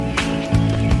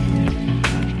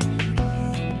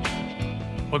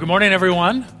Good morning,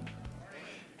 everyone.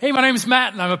 Hey, my name's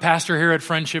Matt, and I'm a pastor here at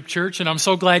Friendship Church, and I'm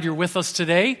so glad you're with us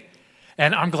today,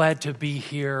 and I'm glad to be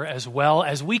here as well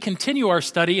as we continue our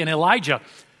study in Elijah.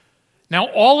 Now,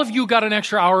 all of you got an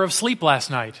extra hour of sleep last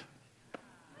night,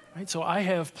 right? So I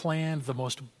have planned the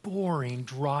most boring,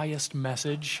 driest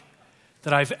message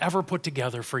that I've ever put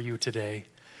together for you today,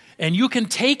 and you can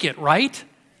take it, right?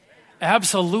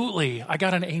 Absolutely. I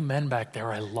got an amen back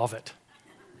there. I love it.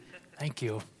 Thank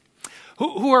you.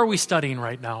 Who are we studying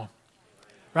right now?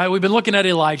 Right, we've been looking at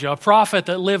Elijah, a prophet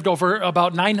that lived over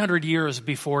about 900 years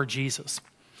before Jesus.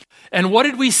 And what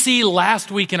did we see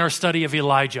last week in our study of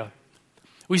Elijah?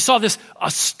 We saw this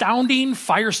astounding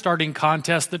fire-starting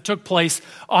contest that took place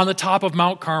on the top of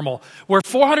Mount Carmel, where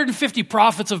 450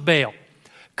 prophets of Baal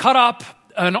cut up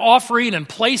an offering and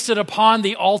placed it upon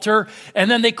the altar,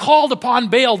 and then they called upon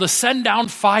Baal to send down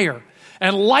fire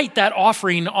and light that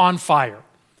offering on fire.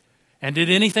 And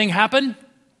did anything happen?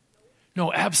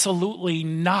 No, absolutely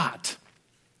not.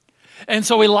 And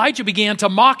so Elijah began to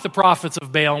mock the prophets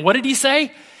of Baal. And what did he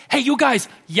say? Hey, you guys,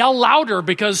 yell louder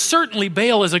because certainly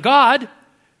Baal is a god.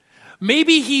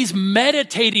 Maybe he's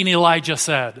meditating, Elijah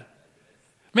said.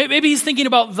 Maybe he's thinking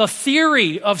about the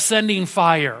theory of sending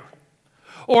fire.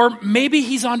 Or maybe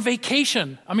he's on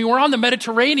vacation. I mean, we're on the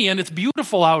Mediterranean. It's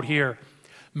beautiful out here.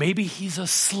 Maybe he's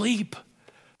asleep.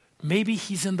 Maybe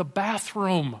he's in the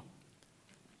bathroom.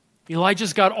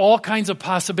 Elijah's got all kinds of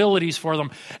possibilities for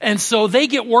them. And so they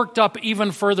get worked up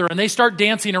even further and they start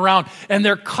dancing around and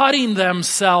they're cutting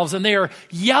themselves and they are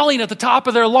yelling at the top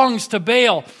of their lungs to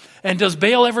Baal. And does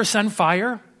Baal ever send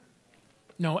fire?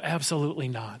 No, absolutely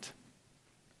not.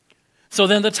 So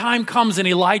then the time comes and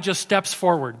Elijah steps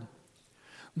forward.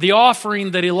 The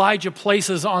offering that Elijah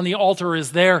places on the altar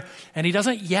is there, and he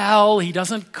doesn't yell, he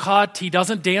doesn't cut, he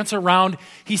doesn't dance around.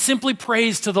 He simply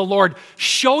prays to the Lord,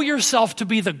 show yourself to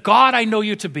be the God I know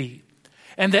you to be,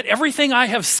 and that everything I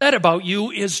have said about you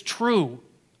is true.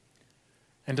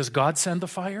 And does God send the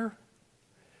fire?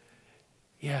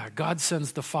 Yeah, God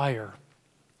sends the fire,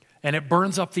 and it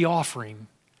burns up the offering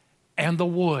and the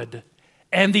wood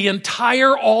and the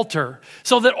entire altar,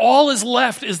 so that all is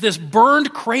left is this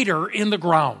burned crater in the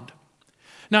ground.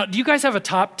 Now, do you guys have a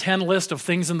top 10 list of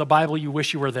things in the Bible you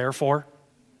wish you were there for?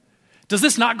 Does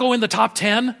this not go in the top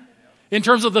 10 in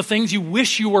terms of the things you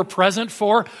wish you were present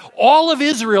for? All of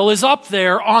Israel is up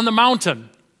there on the mountain,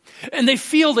 and they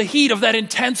feel the heat of that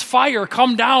intense fire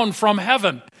come down from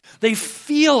heaven. They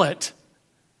feel it,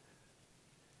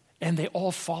 and they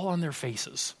all fall on their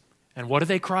faces. And what do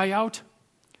they cry out?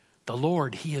 The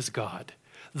Lord, He is God.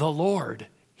 The Lord,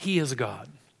 He is God.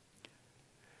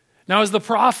 Now, as the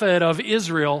prophet of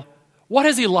Israel, what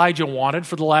has Elijah wanted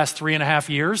for the last 3.5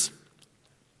 years?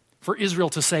 For Israel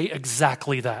to say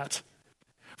exactly that.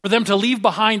 For them to leave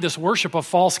behind this worship of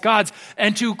false gods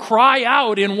and to cry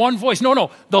out in one voice, no,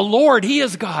 the Lord, He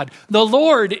is God. The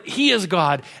Lord, He is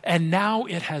God. And now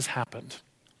it has happened.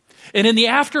 And in the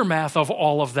aftermath of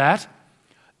all of that,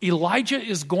 Elijah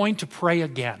is going to pray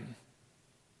again.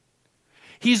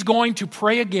 He's going to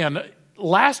pray again.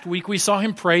 Last week we saw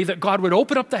him pray that God would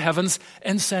open up the heavens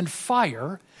and send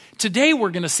fire. Today we're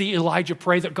going to see Elijah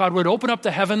pray that God would open up the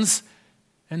heavens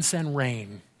and send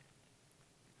rain.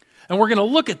 And we're going to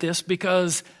look at this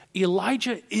because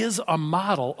Elijah is a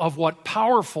model of what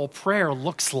powerful prayer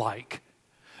looks like.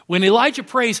 When Elijah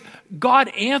prays, God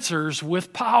answers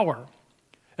with power.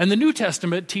 And the New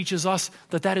Testament teaches us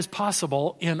that that is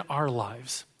possible in our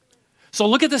lives. So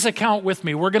look at this account with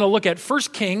me. We're going to look at 1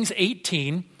 Kings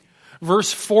 18,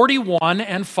 verse 41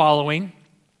 and following.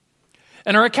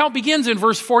 And our account begins in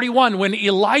verse 41 when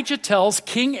Elijah tells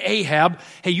King Ahab,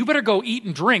 hey, you better go eat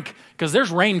and drink because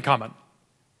there's rain coming.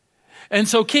 And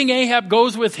so King Ahab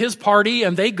goes with his party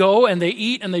and they go and they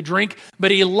eat and they drink.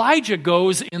 But Elijah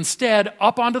goes instead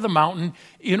up onto the mountain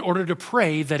in order to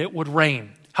pray that it would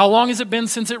rain. How long has it been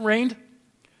since it rained?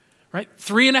 Right?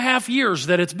 3.5 years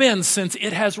that it's been since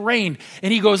it has rained.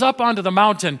 And he goes up onto the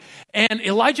mountain. And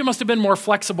Elijah must have been more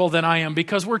flexible than I am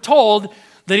because we're told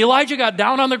that Elijah got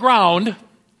down on the ground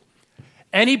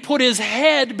and he put his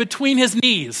head between his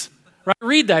knees. Right?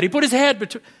 Read that. He put his head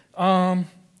between...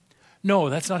 No,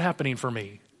 that's not happening for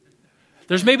me.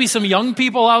 There's maybe some young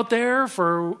people out there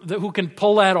who can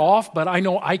pull that off, but I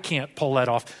know I can't pull that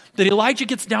off. That Elijah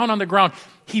gets down on the ground.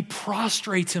 He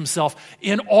prostrates himself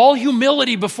in all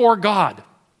humility before God.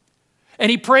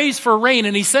 And he prays for rain,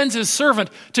 and he sends his servant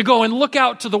to go and look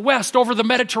out to the west over the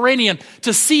Mediterranean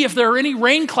to see if there are any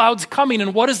rain clouds coming.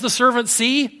 And what does the servant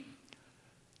see?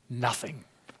 Nothing.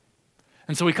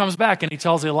 And so he comes back and he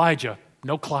tells Elijah,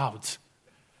 no clouds.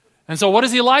 And so what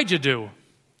does Elijah do?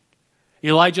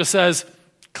 Elijah says,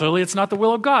 clearly it's not the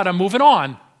will of God. I'm moving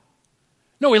on.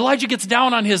 No, Elijah gets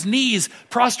down on his knees,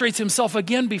 prostrates himself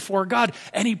again before God,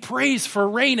 and he prays for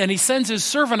rain, and he sends his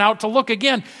servant out to look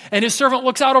again. And his servant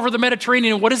looks out over the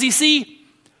Mediterranean, and what does he see?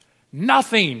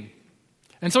 Nothing.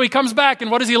 And so he comes back, and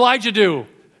what does Elijah do?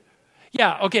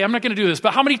 Yeah, okay, I'm not going to do this,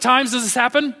 but how many times does this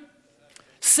happen?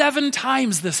 7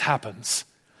 times this happens.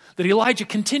 That Elijah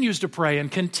continues to pray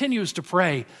and continues to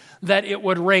pray that it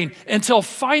would rain until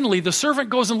finally the servant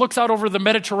goes and looks out over the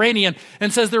Mediterranean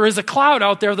and says there is a cloud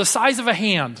out there the size of a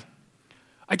hand.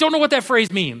 I don't know what that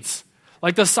phrase means.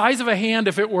 Like the size of a hand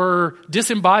if it were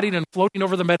disembodied and floating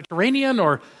over the Mediterranean,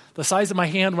 or the size of my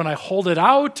hand when I hold it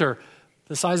out, or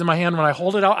the size of my hand when I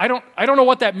hold it out. I don't know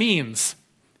what that means.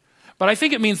 But I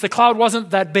think it means the cloud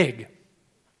wasn't that big.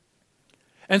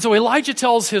 And so Elijah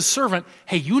tells his servant,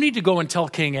 hey, you need to go and tell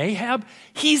King Ahab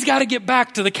he's got to get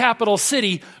back to the capital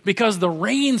city because the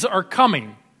rains are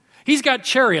coming. He's got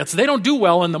chariots. They don't do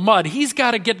well in the mud. He's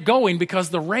got to get going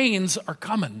because the rains are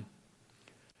coming.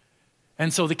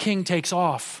 And so the king takes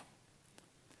off.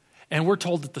 And we're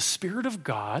told that the Spirit of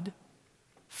God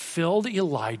filled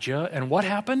Elijah. And what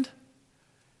happened?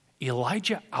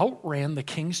 Elijah outran the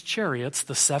king's chariots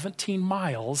the 17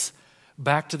 miles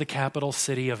back to the capital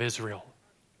city of Israel.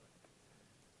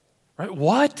 Right?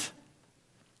 What?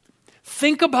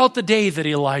 Think about the day that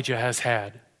Elijah has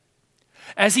had.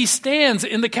 As he stands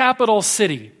in the capital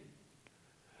city,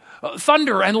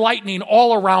 thunder and lightning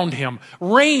all around him,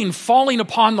 rain falling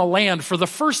upon the land for the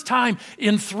first time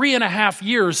in 3.5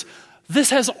 years.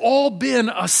 This has all been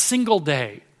a single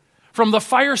day. From the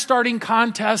fire-starting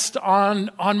contest on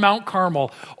Mount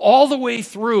Carmel, all the way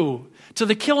through to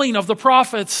the killing of the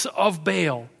prophets of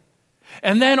Baal.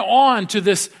 And then on to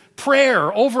this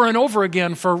prayer over and over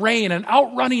again for rain and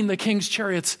outrunning the king's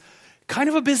chariots. Kind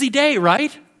of a busy day,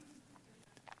 right?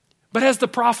 But as the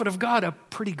prophet of God, a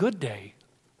pretty good day.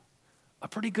 A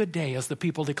pretty good day as the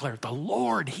people declare, the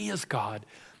Lord, He is God.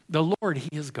 The Lord, He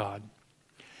is God.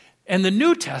 And the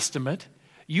New Testament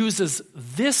uses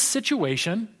this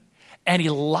situation and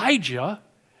Elijah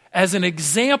as an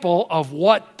example of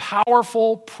what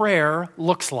powerful prayer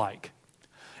looks like.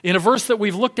 In a verse that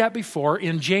we've looked at before,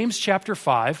 in James chapter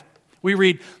 5, we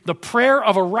read, the prayer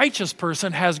of a righteous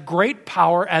person has great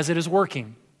power as it is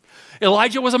working.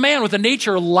 Elijah was a man with a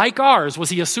nature like ours. Was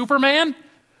he a Superman?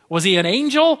 Was he an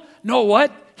angel? No,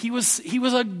 what? He was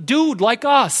a dude like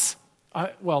us.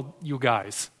 Well, you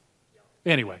guys.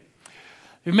 Anyway,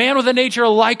 a man with a nature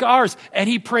like ours, and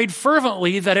he prayed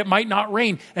fervently that it might not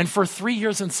rain. And for 3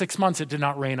 years and 6 months, it did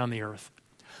not rain on the earth.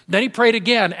 Then he prayed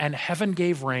again, and heaven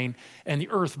gave rain, and the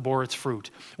earth bore its fruit.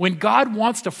 When God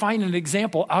wants to find an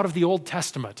example out of the Old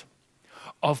Testament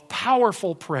of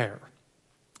powerful prayer,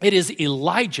 it is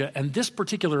Elijah and this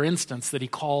particular instance that he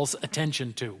calls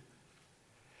attention to.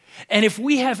 And if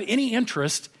we have any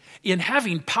interest in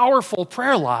having powerful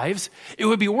prayer lives, it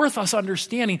would be worth us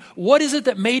understanding what is it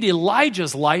that made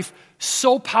Elijah's life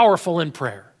so powerful in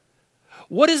prayer.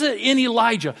 What is it in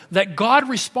Elijah that God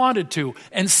responded to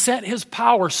and sent His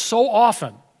power so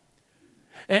often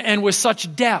and with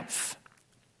such depth?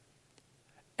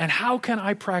 And how can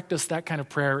I practice that kind of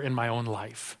prayer in my own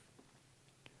life?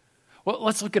 Well,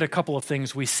 let's look at a couple of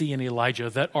things we see in Elijah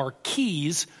that are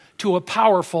keys to a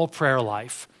powerful prayer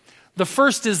life. The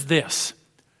first is this: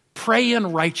 pray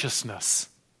in righteousness.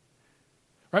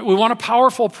 Right? We want a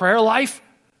powerful prayer life.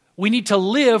 We need to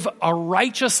live a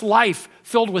righteous life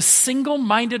filled with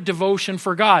single-minded devotion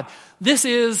for God. This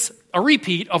is a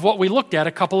repeat of what we looked at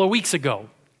a couple of weeks ago.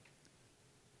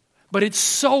 But it's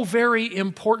so very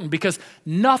important because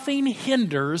nothing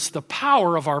hinders the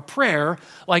power of our prayer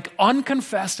like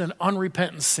unconfessed and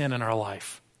unrepentant sin in our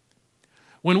life.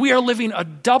 When we are living a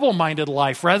double-minded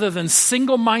life rather than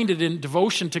single-minded in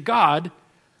devotion to God,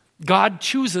 God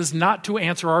chooses not to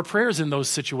answer our prayers in those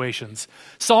situations.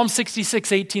 Psalm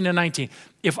 66, 18 and 19.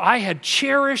 If I had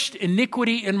cherished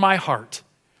iniquity in my heart,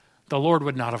 the Lord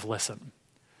would not have listened.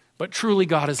 But truly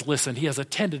God has listened. He has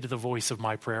attended to the voice of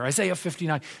my prayer. Isaiah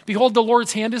 59. Behold, the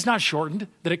Lord's hand is not shortened,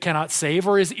 that it cannot save,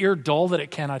 or his ear dull, that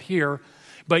it cannot hear.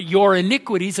 But your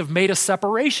iniquities have made a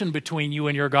separation between you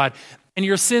and your God, and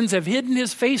your sins have hidden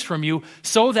his face from you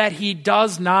so that he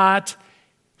does not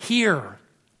hear.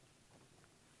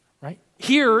 Right?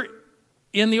 Here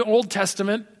in the Old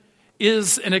Testament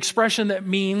is an expression that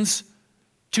means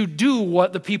to do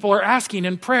what the people are asking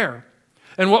in prayer.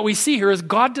 And what we see here is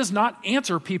God does not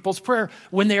answer people's prayer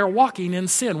when they are walking in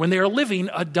sin, when they are living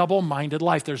a double-minded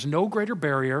life. There's no greater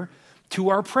barrier to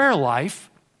our prayer life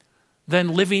than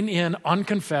living in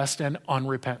unconfessed and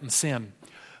unrepentant sin.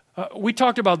 We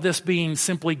talked about this being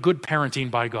simply good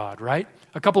parenting by God, right?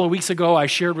 A couple of weeks ago, I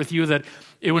shared with you that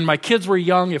when my kids were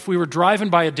young, if we were driving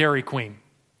by a Dairy Queen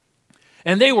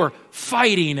And they were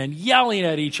fighting and yelling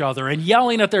at each other and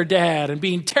yelling at their dad and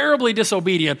being terribly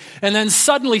disobedient, and then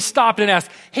suddenly stopped and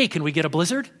asked, hey, can we get a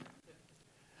blizzard?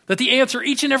 That the answer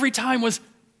each and every time was,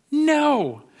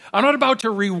 no. I'm not about to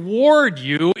reward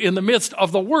you in the midst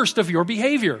of the worst of your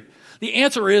behavior. The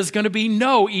answer is going to be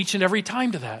no each and every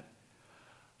time to that.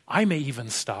 I may even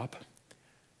stop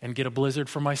and get a blizzard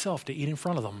for myself to eat in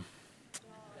front of them.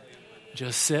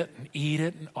 Just sit and eat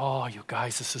it. And, oh, you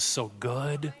guys, this is so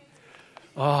good.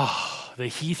 Oh, the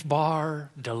Heath bar,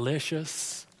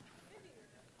 delicious.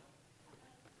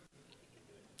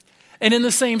 And in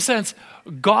the same sense,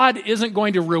 God isn't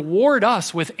going to reward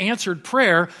us with answered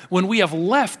prayer when we have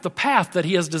left the path that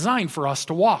He has designed for us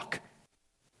to walk.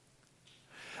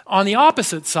 On the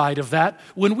opposite side of that,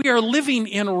 when we are living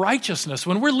in righteousness,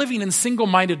 when we're living in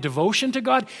single-minded devotion to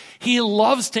God, He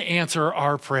loves to answer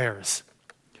our prayers.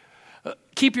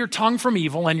 Keep your tongue from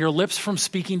evil and your lips from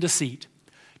speaking deceit.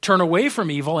 Turn away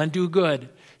from evil and do good.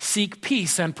 Seek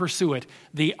peace and pursue it.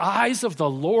 The eyes of the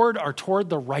Lord are toward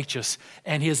the righteous,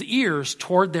 and His ears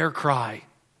toward their cry.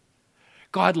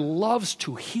 God loves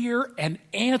to hear and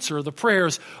answer the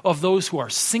prayers of those who are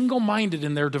single-minded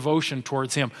in their devotion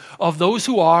towards Him, of those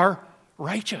who are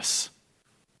righteous.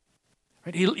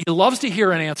 Right? He loves to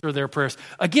hear and answer their prayers.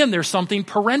 Again, there's something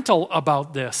parental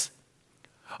about this.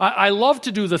 I love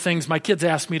to do the things my kids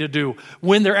ask me to do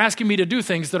when they're asking me to do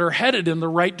things that are headed in the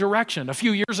right direction. A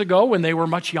few years ago, when they were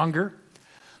much younger,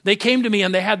 they came to me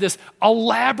and they had this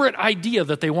elaborate idea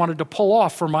that they wanted to pull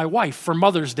off for my wife for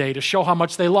Mother's Day to show how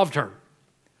much they loved her.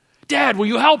 Dad, will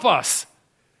you help us?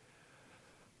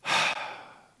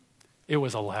 It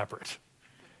was elaborate.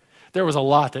 There was a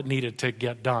lot that needed to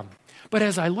get done. But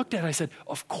as I looked at it, I said,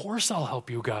 of course I'll help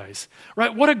you guys.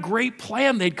 Right? What a great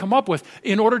plan they'd come up with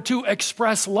in order to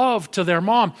express love to their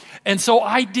mom. And so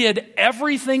I did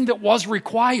everything that was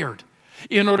required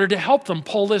in order to help them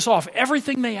pull this off.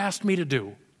 Everything they asked me to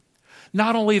do.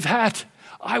 Not only that,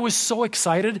 I was so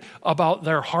excited about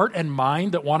their heart and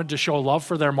mind that wanted to show love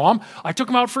for their mom. I took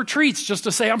them out for treats just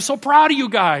to say, I'm so proud of you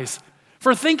guys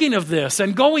for thinking of this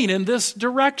and going in this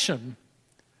direction.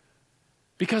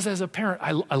 Because as a parent,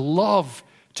 I love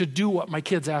to do what my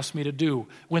kids ask me to do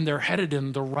when they're headed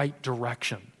in the right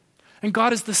direction. And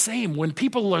God is the same. When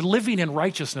people are living in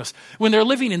righteousness, when they're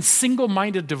living in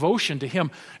single-minded devotion to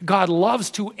Him, God loves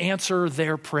to answer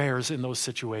their prayers in those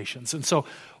situations. And so,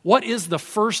 what is the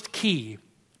first key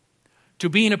to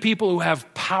being a people who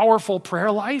have powerful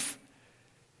prayer life?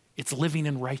 It's living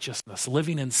in righteousness,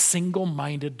 living in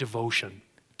single-minded devotion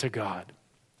to God.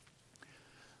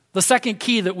 The second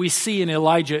key that we see in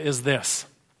Elijah is this: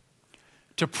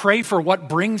 to pray for what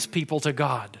brings people to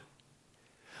God.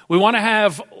 We want to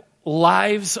have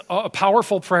lives,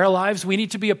 powerful prayer lives. We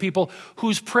need to be a people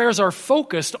whose prayers are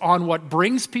focused on what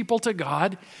brings people to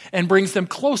God and brings them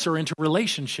closer into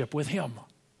relationship with Him.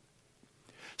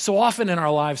 So often in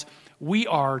our lives, we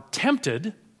are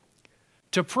tempted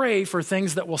to pray for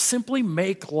things that will simply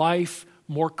make life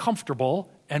more comfortable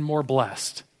and more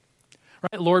blessed.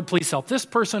 Right? Lord, please help this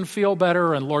person feel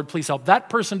better, and Lord, please help that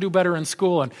person do better in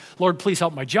school, and Lord, please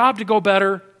help my job to go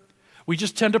better. We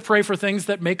just tend to pray for things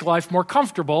that make life more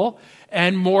comfortable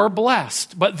and more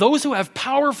blessed. But those who have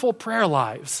powerful prayer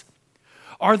lives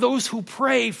are those who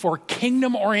pray for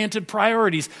kingdom-oriented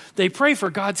priorities. They pray for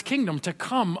God's kingdom to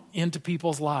come into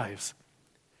people's lives.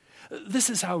 This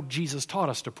is how Jesus taught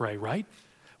us to pray, right?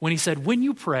 When He said, when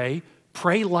you pray,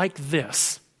 pray like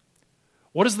this.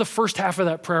 What is the first half of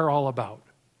that prayer all about?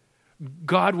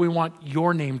 God, we want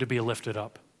your name to be lifted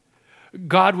up.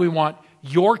 God, we want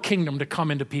your kingdom to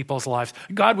come into people's lives.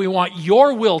 God, we want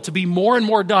your will to be more and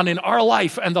more done in our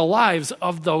life and the lives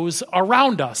of those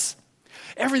around us.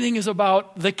 Everything is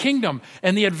about the kingdom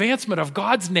and the advancement of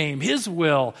God's name, His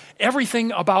will,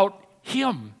 everything about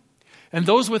Him. And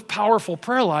those with powerful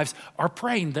prayer lives are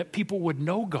praying that people would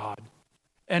know God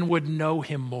and would know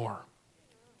Him more.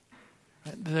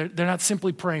 They're not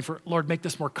simply praying for, Lord, make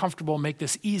this more comfortable, make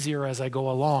this easier as I go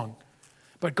along.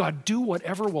 But God, do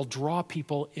whatever will draw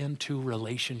people into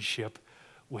relationship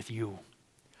with you.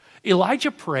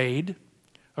 Elijah prayed,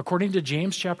 according to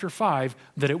James chapter 5,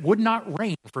 that it would not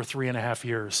rain for 3.5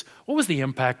 years. What was the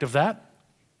impact of that?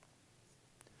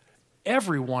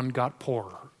 Everyone got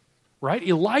poorer, right?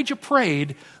 Elijah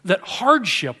prayed that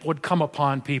hardship would come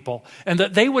upon people and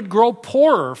that they would grow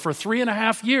poorer for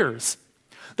 3.5 years,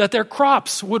 that their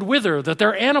crops would wither, that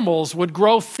their animals would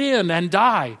grow thin and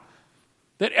die,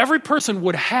 that every person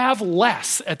would have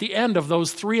less at the end of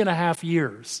those 3.5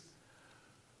 years.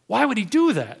 Why would He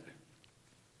do that?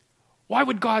 Why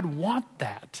would God want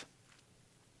that?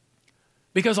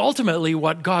 Because ultimately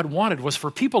what God wanted was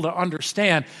for people to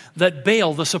understand that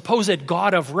Baal, the supposed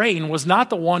god of rain, was not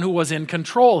the one who was in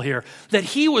control here, that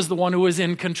he was the one who was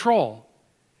in control.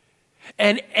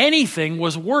 And anything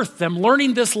was worth them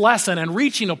learning this lesson and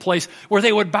reaching a place where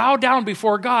they would bow down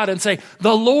before God and say,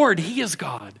 the Lord, He is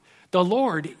God. The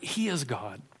Lord, He is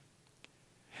God.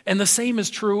 And the same is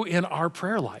true in our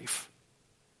prayer life.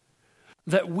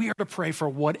 That we are to pray for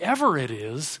whatever it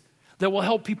is that will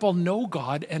help people know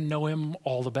God and know Him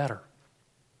all the better.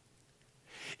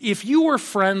 If you were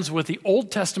friends with the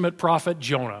Old Testament prophet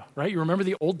Jonah, right? You remember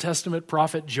the Old Testament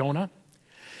prophet Jonah?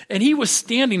 And he was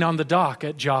standing on the dock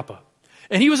at Joppa.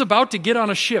 And he was about to get on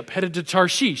a ship headed to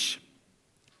Tarshish.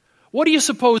 What do you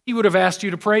suppose he would have asked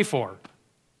you to pray for?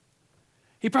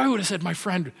 He probably would have said, my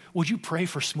friend, would you pray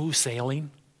for smooth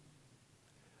sailing?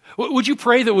 Would you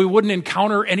pray that we wouldn't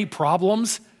encounter any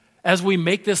problems as we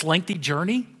make this lengthy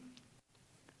journey?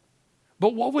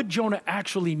 But what would Jonah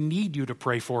actually need you to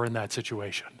pray for in that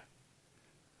situation?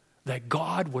 That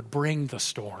God would bring the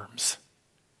storms.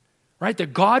 Right?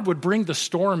 That God would bring the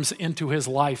storms into his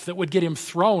life that would get him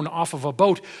thrown off of a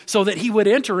boat so that he would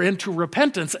enter into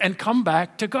repentance and come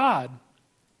back to God.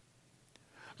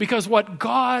 Because what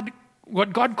God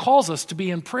calls us to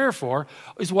be in prayer for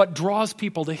is what draws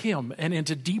people to Him and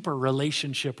into deeper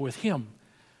relationship with Him.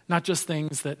 Not just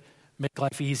things that make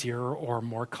life easier or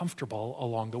more comfortable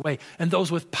along the way. And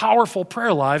those with powerful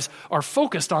prayer lives are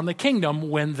focused on the kingdom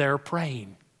when they're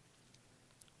praying.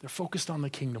 They're focused on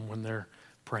the kingdom when they're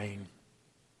praying.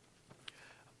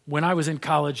 When I was in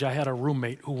college, I had a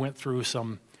roommate who went through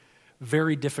some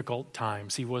very difficult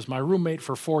times. He was my roommate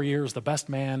for 4 years, the best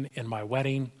man in my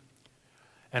wedding.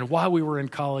 And while we were in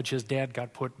college, his dad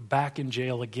got put back in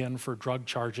jail again for drug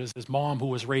charges. His mom, who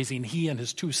was raising he and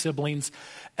his 2 siblings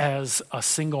as a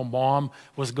single mom,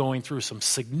 was going through some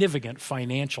significant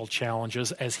financial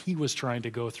challenges as he was trying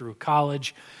to go through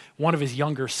college. One of his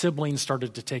younger siblings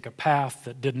started to take a path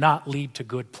that did not lead to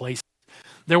good places.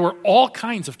 There were all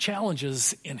kinds of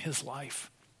challenges in his life.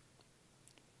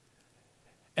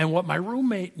 And what my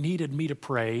roommate needed me to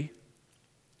pray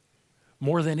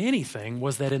more than anything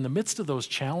was that in the midst of those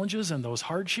challenges and those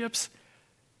hardships,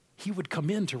 he would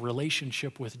come into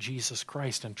relationship with Jesus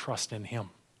Christ and trust in Him.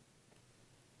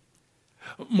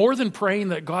 More than praying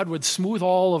that God would smooth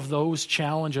all of those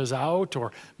challenges out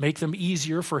or make them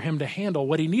easier for him to handle,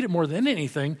 what he needed more than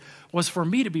anything was for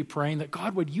me to be praying that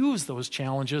God would use those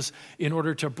challenges in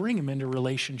order to bring him into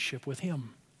relationship with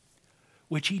Him,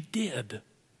 which He did.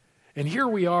 And here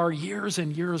we are years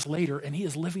and years later, and he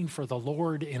is living for the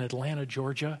Lord in Atlanta,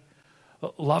 Georgia,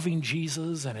 loving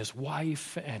Jesus and his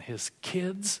wife and his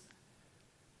kids.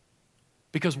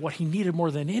 Because what he needed more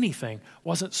than anything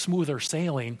wasn't smoother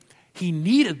sailing. He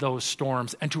needed those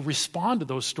storms and to respond to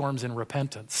those storms in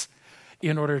repentance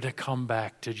in order to come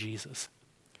back to Jesus.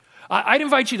 I'd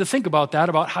invite you to think about that,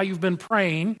 about how you've been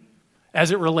praying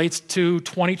as it relates to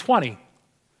 2020.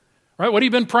 Right? What have you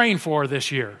been praying for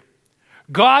this year?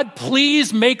 God,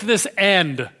 please make this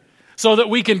end so that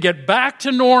we can get back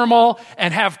to normal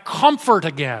and have comfort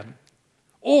again.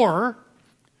 Or,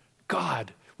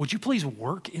 God, would you please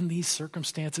work in these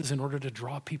circumstances in order to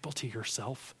draw people to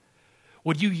yourself?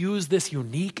 Would you use this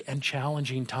unique and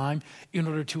challenging time in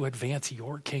order to advance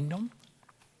your kingdom?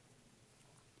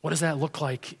 What does that look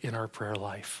like in our prayer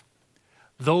life?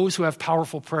 Those who have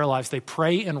powerful prayer lives, they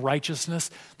pray in righteousness.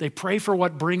 They pray for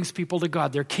what brings people to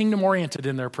God. They're kingdom-oriented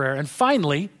in their prayer. And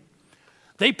finally,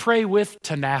 they pray with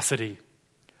tenacity.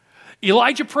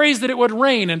 Elijah prays that it would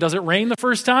rain. And does it rain the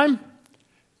first time?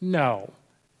 No.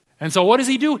 And so what does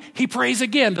he do? He prays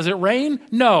again. Does it rain?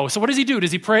 No. So what does he do?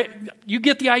 Does he pray? You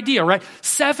get the idea, right?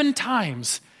 7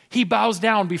 times he bows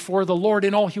down before the Lord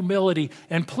in all humility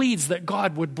and pleads that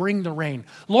God would bring the rain.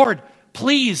 Lord,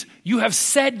 please, you have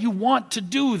said you want to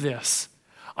do this.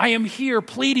 I am here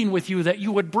pleading with you that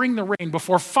you would bring the rain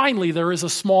before finally there is a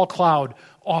small cloud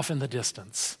off in the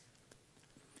distance.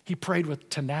 He prayed with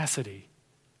tenacity.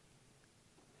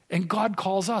 And God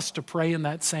calls us to pray in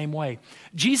that same way.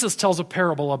 Jesus tells a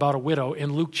parable about a widow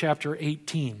in Luke chapter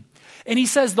 18. And he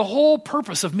says, the whole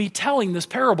purpose of me telling this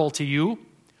parable to you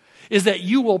is that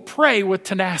you will pray with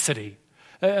tenacity.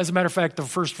 As a matter of fact, the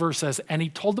first verse says, and he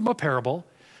told them a parable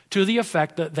to the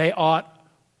effect that they ought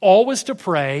always to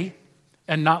pray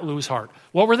and not lose heart.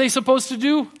 What were they supposed to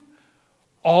do?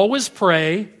 Always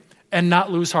pray and not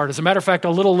lose heart. As a matter of fact, a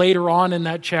little later on in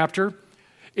that chapter,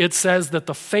 it says that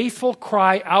the faithful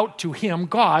cry out to Him,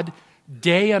 God,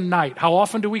 day and night. How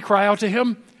often do we cry out to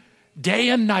Him? Day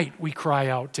and night we cry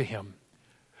out to Him.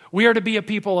 We are to be a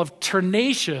people of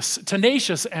tenacious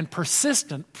and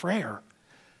persistent prayer.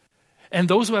 And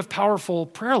those who have powerful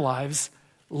prayer lives,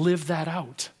 live that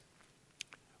out.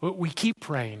 We keep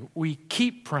praying. We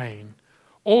keep praying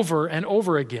over and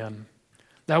over again.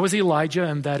 That was Elijah,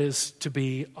 and that is to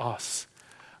be us.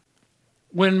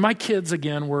 When my kids,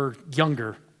 again, were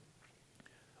younger,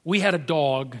 we had a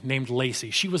dog named Lacey.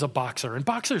 She was a boxer, and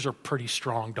boxers are pretty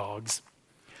strong dogs.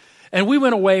 And we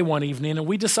went away one evening, and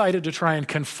we decided to try and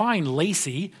confine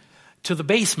Lacey to the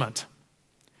basement.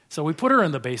 So we put her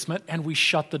in the basement, and we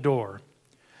shut the door.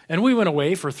 And we went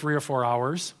away for 3 or 4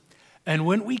 hours, and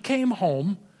when we came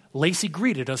home, Lacey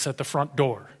greeted us at the front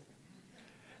door.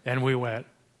 And we went,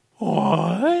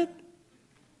 what?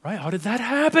 Right? How did that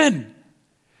happen?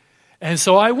 And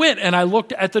so I went and I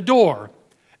looked at the door,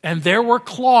 and there were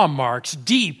claw marks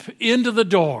deep into the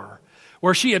door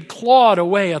where she had clawed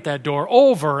away at that door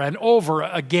over and over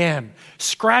again,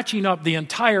 scratching up the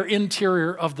entire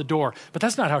interior of the door. But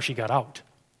that's not how she got out.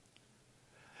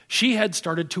 She had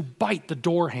started to bite the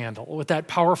door handle with that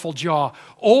powerful jaw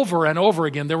over and over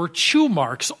again. There were chew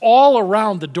marks all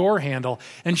around the door handle,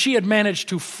 and she had managed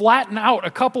to flatten out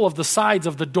a couple of the sides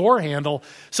of the door handle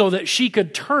so that she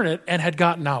could turn it and had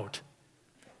gotten out.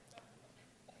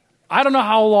 I don't know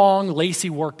how long Lacey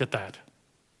worked at that.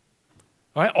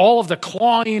 Right? All of the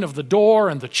clawing of the door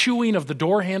and the chewing of the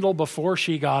door handle before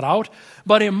she got out.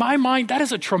 But in my mind, that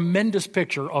is a tremendous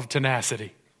picture of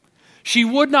tenacity. She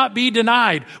would not be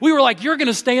denied. We were like, you're going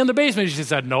to stay in the basement. She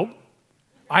said, nope,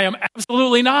 I am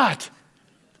absolutely not.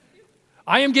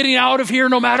 I am getting out of here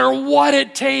no matter what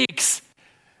it takes.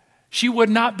 She would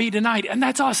not be denied. And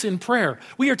that's us in prayer.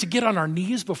 We are to get on our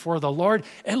knees before the Lord.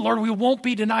 And Lord, we won't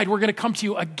be denied. We're going to come to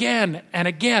you again and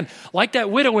again. Like that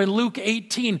widow in Luke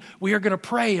 18, we are going to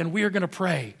pray and we are going to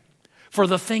pray for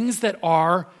the things that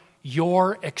are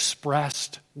your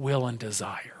expressed will and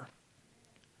desire.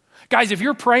 Guys, if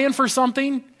you're praying for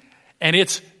something and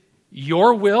it's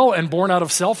your will and born out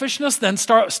of selfishness, then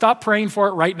stop praying for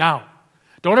it right now.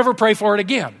 Don't ever pray for it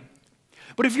again.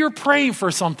 But if you're praying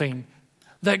for something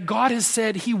that God has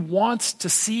said he wants to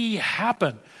see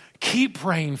happen, keep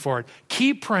praying for it.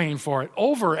 Keep praying for it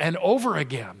over and over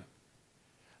again.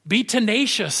 Be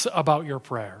tenacious about your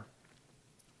prayer.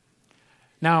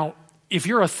 Now, if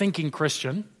you're a thinking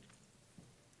Christian,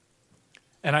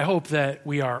 and I hope that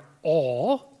we are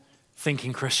all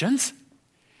thinking Christians,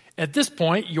 at this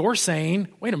point you're saying,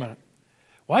 wait a minute,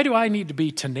 why do I need to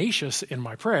be tenacious in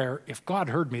my prayer if God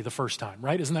heard me the first time,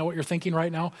 right? Isn't that what you're thinking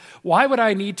right now? Why would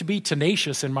I need to be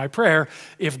tenacious in my prayer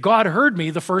if God heard me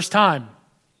the first time?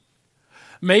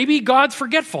 Maybe God's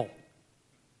forgetful,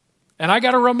 and I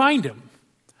got to remind him.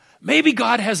 Maybe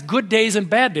God has good days and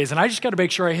bad days, and I just got to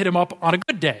make sure I hit him up on a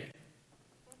good day.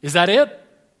 Is that it?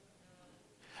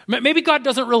 Maybe God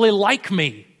doesn't really like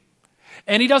me,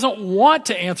 and he doesn't want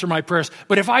to answer my prayers.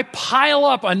 But if I pile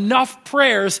up enough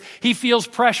prayers, he feels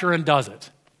pressure and does it.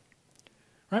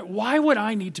 Right? Why would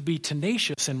I need to be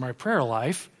tenacious in my prayer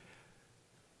life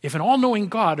if an all-knowing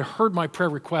God heard my prayer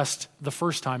request the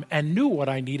first time and knew what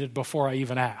I needed before I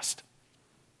even asked?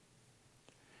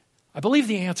 I believe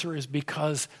the answer is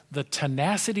because the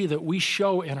tenacity that we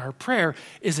show in our prayer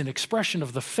is an expression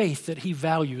of the faith that he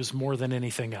values more than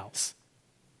anything else.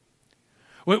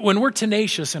 When we're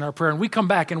tenacious in our prayer and we come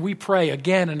back and we pray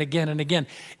again and again and again,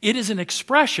 it is an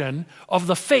expression of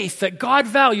the faith that God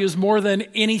values more than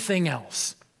anything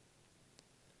else.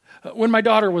 When my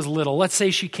daughter was little, let's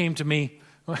say she came to me,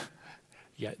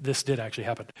 yeah, this did actually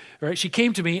happen, right? She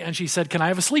came to me and she said, can I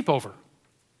have a sleepover?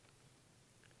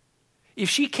 If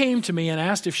she came to me and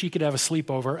asked if she could have a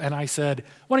sleepover and I said,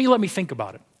 why don't you let me think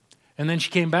about it? And then she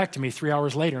came back to me 3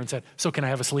 hours later and said, so can I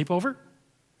have a sleepover?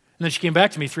 And then she came back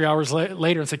to me 3 hours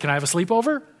later and said, can I have a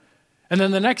sleepover? And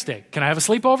then the next day, can I have a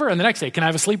sleepover? And the next day, can I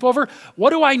have a sleepover? What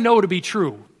do I know to be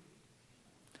true?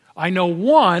 I know,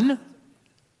 one,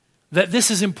 that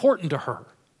this is important to her.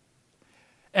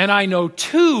 And I know,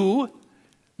 two,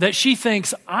 that she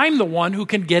thinks I'm the one who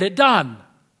can get it done.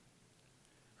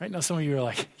 Right? Now some of you are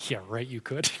like, yeah, right, you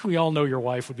could. We all know your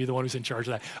wife would be the one who's in charge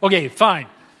of that. Okay, fine.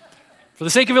 For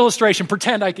the sake of illustration,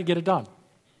 pretend I could get it done.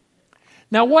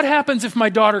 Now, what happens if my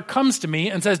daughter comes to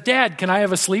me and says, Dad, can I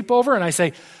have a sleepover? And I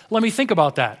say, let me think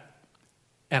about that.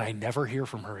 And I never hear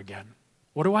from her again.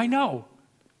 What do I know?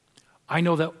 I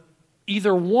know that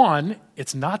either one,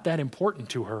 it's not that important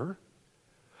to her,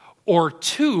 or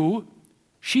two,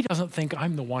 she doesn't think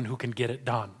I'm the one who can get it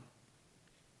done.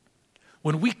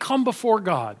 When we come before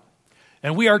God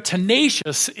and we are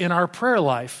tenacious in our prayer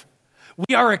life,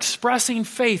 we are expressing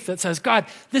faith that says, God,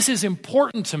 this is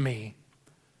important to me.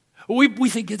 We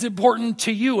think it's important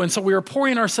to you, and so we are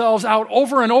pouring ourselves out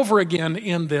over and over again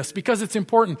in this because it's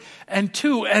important. And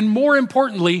two, and more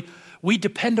importantly, We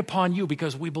depend upon you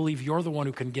because we believe you're the one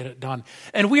who can get it done.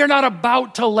 And we are not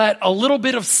about to let a little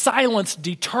bit of silence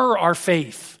deter our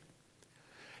faith.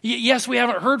 Yes, we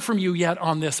haven't heard from you yet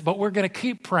on this, but we're going to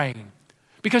keep praying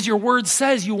because your word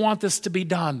says you want this to be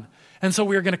done. And so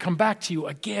we're going to come back to you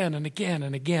again and again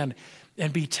and again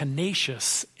and be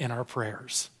tenacious in our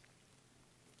prayers.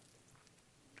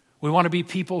 We want to be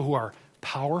people who are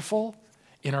powerful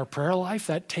in our prayer life.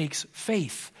 That takes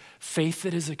faith. Faith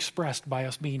that is expressed by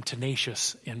us being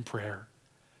tenacious in prayer.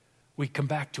 We come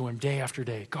back to him day after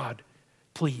day. God,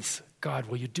 please, God,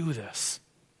 will you do this?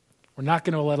 We're not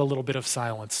going to let a little bit of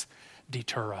silence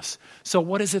deter us. So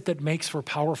what is it that makes for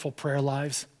powerful prayer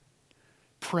lives?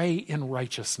 Pray in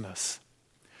righteousness.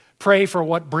 Pray for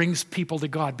what brings people to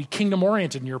God. Be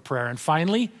kingdom-oriented in your prayer. And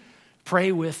finally,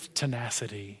 pray with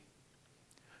tenacity.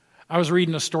 I was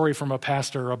reading a story from a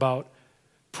pastor about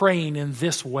praying in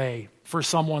this way for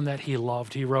someone that he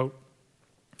loved. He wrote,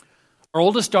 "Our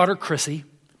oldest daughter, Chrissy,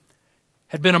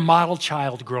 had been a model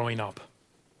child growing up.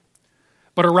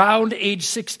 But around age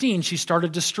 16, she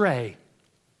started to stray.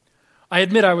 I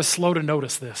admit I was slow to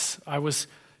notice this. I was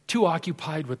too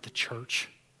occupied with the church,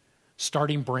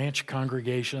 starting branch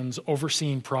congregations,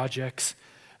 overseeing projects,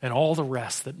 and all the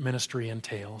rest that ministry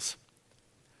entails.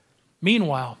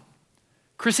 Meanwhile,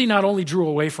 Chrissy not only drew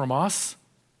away from us,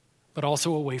 but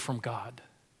also away from God.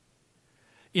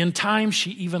 In time,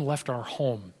 she even left our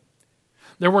home.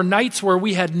 There were nights where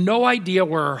we had no idea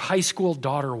where our high school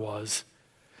daughter was.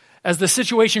 As the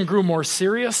situation grew more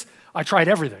serious, I tried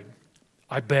everything.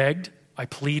 I begged, I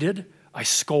pleaded, I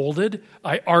scolded,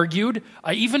 I argued,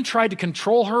 I even tried to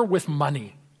control her with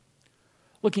money.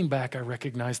 Looking back, I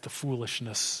recognized the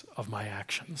foolishness of my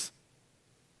actions.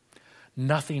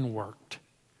 Nothing worked.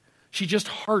 She just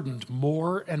hardened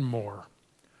more and more.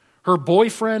 Her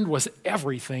boyfriend was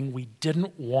everything we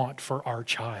didn't want for our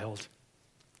child.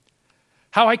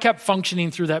 How I kept functioning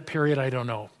through that period, I don't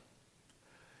know.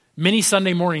 Many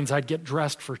Sunday mornings, I'd get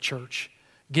dressed for church,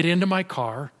 get into my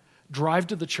car, drive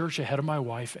to the church ahead of my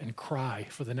wife, and cry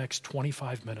for the next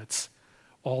 25 minutes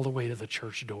all the way to the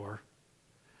church door.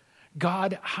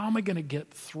 God, how am I going to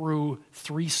get through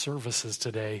 3 services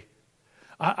today?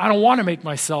 I don't want to make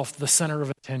myself the center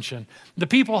of attention. The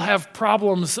people have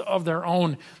problems of their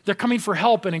own. They're coming for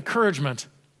help and encouragement.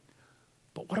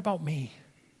 But what about me?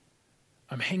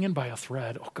 I'm hanging by a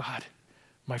thread. Oh God,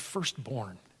 my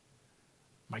firstborn,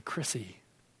 my Chrissy.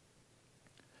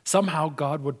 Somehow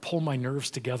God would pull my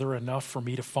nerves together enough for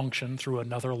me to function through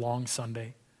another long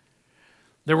Sunday.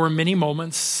 There were many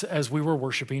moments as we were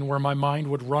worshiping where my mind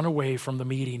would run away from the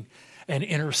meeting and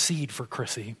intercede for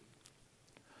Chrissy.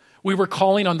 We were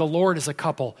calling on the Lord as a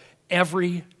couple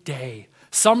every day.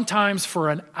 Sometimes for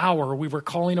an hour, we were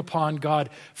calling upon God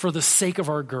for the sake of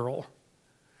our girl.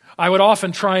 I would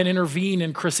often try and intervene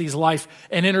in Chrissy's life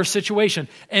and in her situation,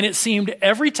 and it seemed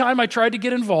every time I tried to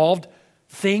get involved,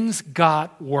 things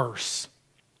got worse.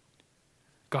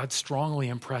 God strongly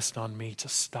impressed on me to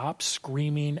stop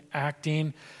screaming,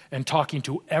 acting, and talking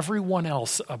to everyone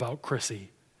else about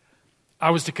Chrissy. I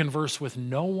was to converse with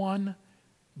no one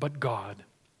but God.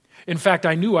 In fact,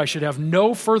 I knew I should have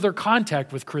no further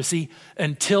contact with Chrissy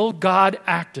until God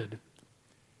acted.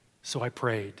 So I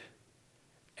prayed,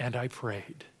 and I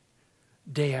prayed.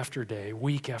 Day after day,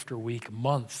 week after week,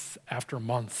 month after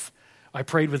month, I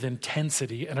prayed with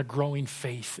intensity and a growing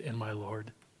faith in my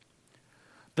Lord.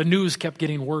 The news kept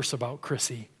getting worse about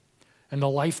Chrissy and the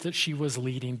life that she was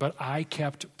leading, but I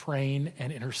kept praying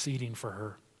and interceding for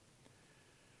her.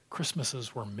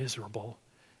 Christmases were miserable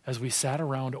as we sat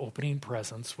around opening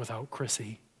presents without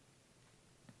Chrissy.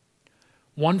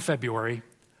 One February,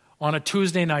 on a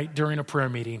Tuesday night during a prayer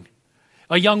meeting,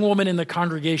 a young woman in the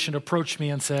congregation approached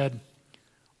me and said,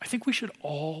 "I think we should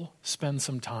all spend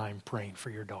some time praying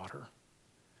for your daughter."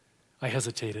 I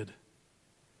hesitated.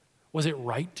 Was it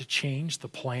right to change the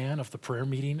plan of the prayer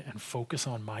meeting and focus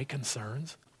on my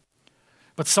concerns?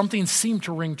 But something seemed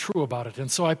to ring true about it,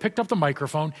 and so I picked up the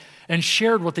microphone and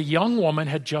shared what the young woman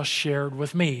had just shared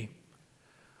with me.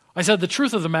 I said, the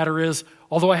truth of the matter is,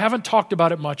 although I haven't talked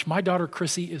about it much, my daughter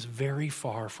Chrissy is very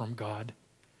far from God.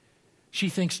 She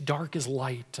thinks dark is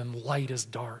light and light is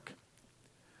dark.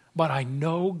 But I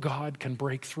know God can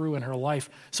break through in her life,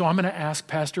 so I'm going to ask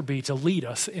Pastor B to lead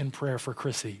us in prayer for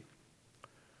Chrissy.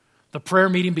 The prayer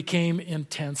meeting became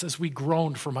intense as we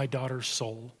groaned for my daughter's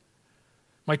soul.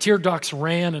 My tear ducts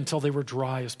ran until they were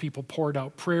dry as people poured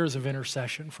out prayers of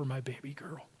intercession for my baby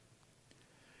girl.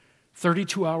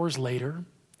 32 hours later,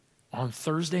 on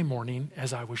Thursday morning,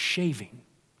 as I was shaving,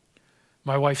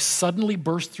 my wife suddenly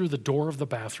burst through the door of the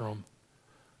bathroom.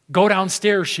 "Go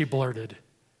downstairs," she blurted.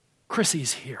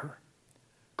 "Chrissy's here.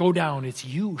 Go down, it's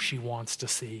you she wants to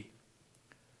see.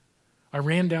 I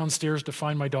ran downstairs to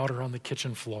find my daughter on the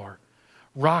kitchen floor,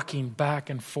 rocking back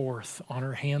and forth on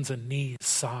her hands and knees,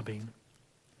 sobbing.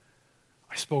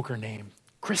 I spoke her name,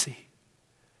 Chrissy.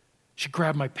 She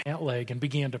grabbed my pant leg and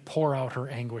began to pour out her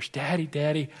anguish. Daddy,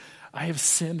 Daddy, I have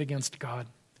sinned against God.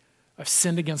 I've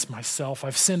sinned against myself.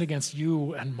 I've sinned against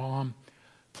you and Mom.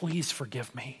 Please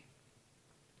forgive me.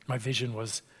 My vision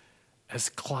was as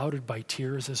clouded by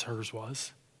tears as hers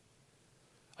was.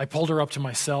 I pulled her up to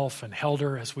myself and held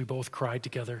her as we both cried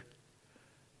together.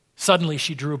 Suddenly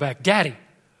she drew back. Daddy,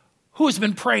 who has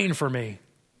been praying for me?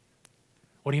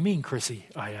 What do you mean, Chrissy?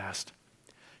 I asked.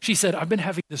 She said, I've been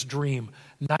having this dream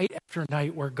night after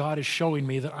night where God is showing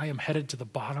me that I am headed to the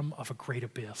bottom of a great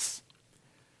abyss.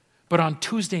 But on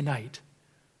Tuesday night,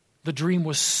 the dream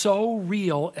was so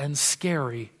real and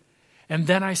scary, and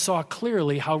then I saw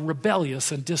clearly how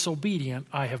rebellious and disobedient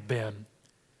I have been.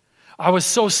 I was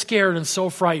so scared and so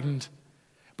frightened,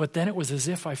 but then it was as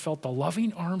if I felt the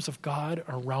loving arms of God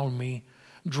around me,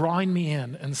 drawing me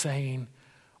in and saying,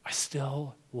 I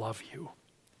still love you.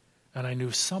 And I knew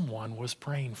someone was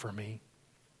praying for me.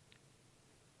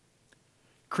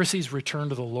 Chrissy's return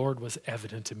to the Lord was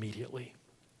evident immediately.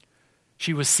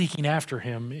 She was seeking after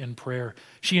him in prayer.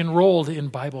 She enrolled in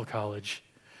Bible college.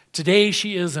 Today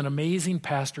she is an amazing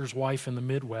pastor's wife in the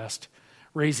Midwest,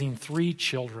 raising 3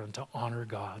 children to honor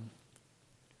God.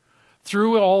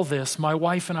 Through all this, my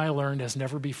wife and I learned as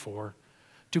never before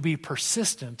to be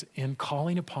persistent in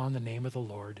calling upon the name of the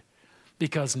Lord,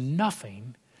 because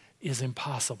nothing is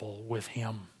impossible with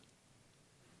him.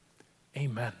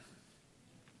 Amen.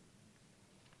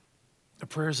 The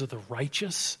prayers of the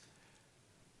righteous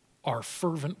are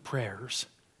fervent prayers,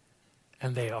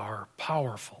 and they are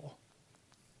powerful.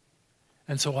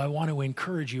 And so I want to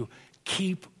encourage you,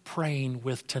 keep praying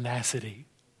with tenacity.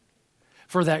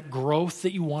 For that growth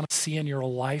that you want to see in your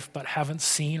life but haven't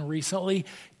seen recently,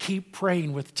 keep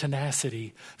praying with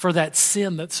tenacity. For that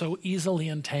sin that so easily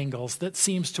entangles, that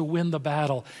seems to win the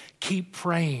battle, keep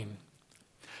praying.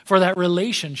 For that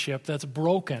relationship that's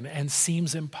broken and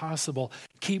seems impossible,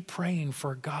 keep praying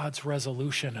for God's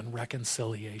resolution and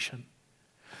reconciliation.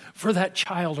 For that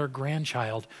child or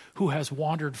grandchild who has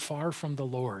wandered far from the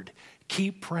Lord,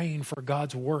 keep praying for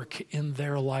God's work in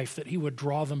their life, that he would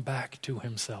draw them back to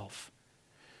himself.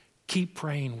 Keep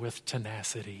praying with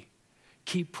tenacity.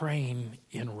 Keep praying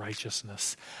in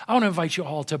righteousness. I want to invite you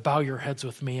all to bow your heads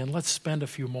with me, and let's spend a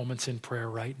few moments in prayer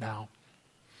right now.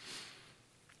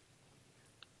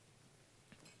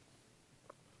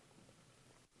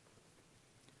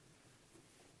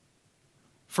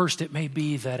 First, it may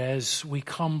be that as we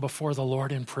come before the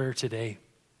Lord in prayer today,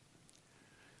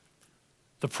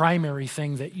 the primary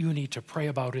thing that you need to pray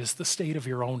about is the state of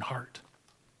your own heart.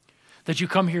 That you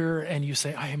come here and you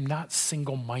say, I am not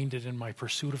single-minded in my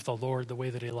pursuit of the Lord the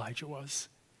way that Elijah was.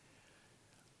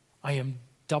 I am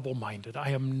double-minded. I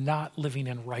am not living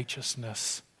in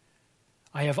righteousness.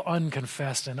 I have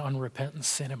unconfessed and unrepentant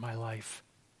sin in my life.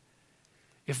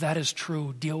 If that is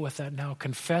true, deal with that now.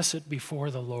 Confess it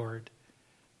before the Lord.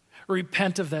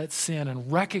 Repent of that sin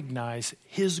and recognize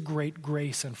his great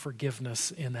grace and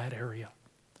forgiveness in that area.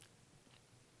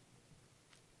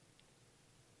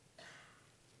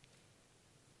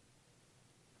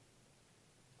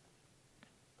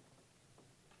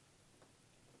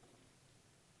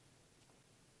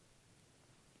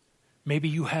 Maybe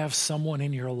you have someone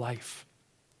in your life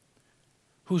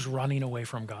who's running away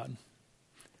from God.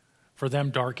 For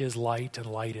them, dark is light and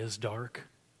light is dark.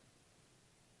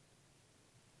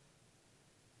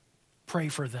 Pray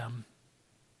for them,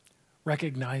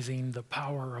 recognizing the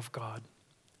power of God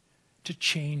to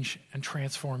change and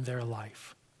transform their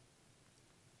life.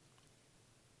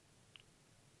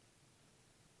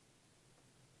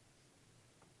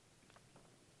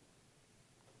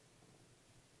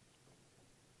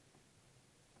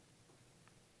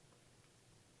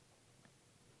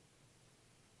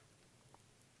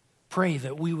 Pray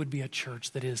that we would be a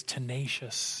church that is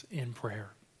tenacious in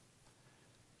prayer,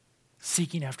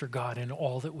 seeking after God in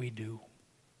all that we do.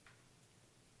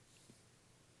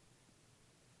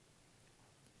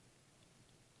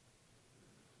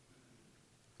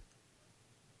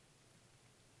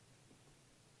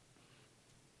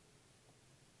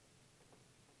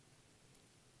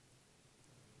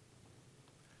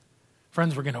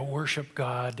 Friends, we're going to worship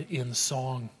God in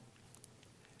song.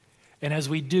 And as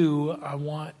we do, I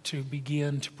want to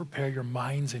begin to prepare your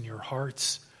minds and your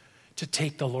hearts to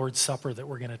take the Lord's Supper that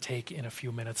we're going to take in a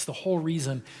few minutes. The whole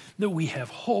reason that we have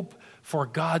hope for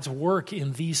God's work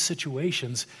in these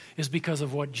situations is because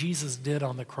of what Jesus did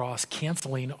on the cross,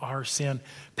 canceling our sin,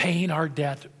 paying our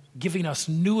debt giving us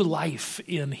new life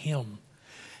in him.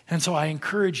 And so I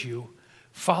encourage you,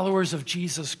 followers of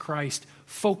Jesus Christ,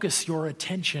 focus your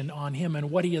attention on him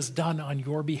and what he has done on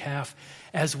your behalf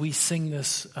as we sing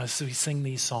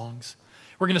these songs.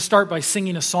 We're going to start by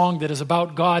singing a song that is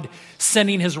about God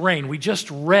sending his rain. We just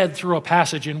read through a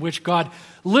passage in which God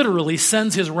literally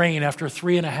sends his rain after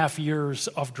 3.5 years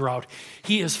of drought.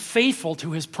 He is faithful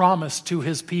to his promise to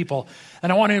his people.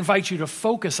 And I want to invite you to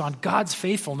focus on God's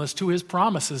faithfulness to his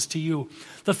promises to you,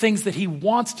 the things that he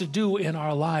wants to do in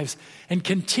our lives, and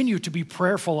continue to be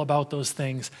prayerful about those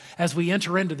things as we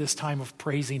enter into this time of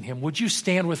praising him. Would you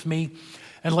stand with me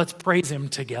and let's praise him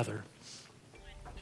together?